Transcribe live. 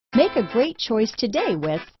Make a great choice today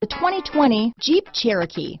with the 2020 Jeep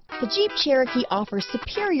Cherokee. The Jeep Cherokee offers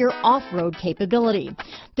superior off-road capability.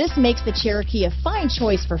 This makes the Cherokee a fine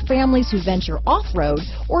choice for families who venture off-road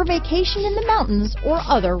or vacation in the mountains or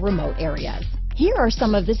other remote areas. Here are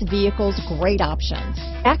some of this vehicle's great options: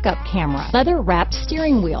 backup camera, leather-wrapped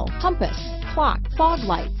steering wheel, compass, clock, fog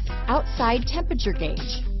lights, outside temperature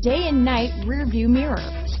gauge, day and night rear view mirror,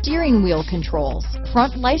 steering wheel controls,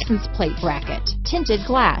 front license plate bracket, tinted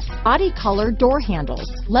glass, body color door handles,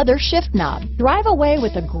 leather shift knob. Drive away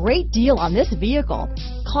with a great deal on this vehicle.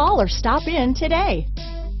 Call or stop in today.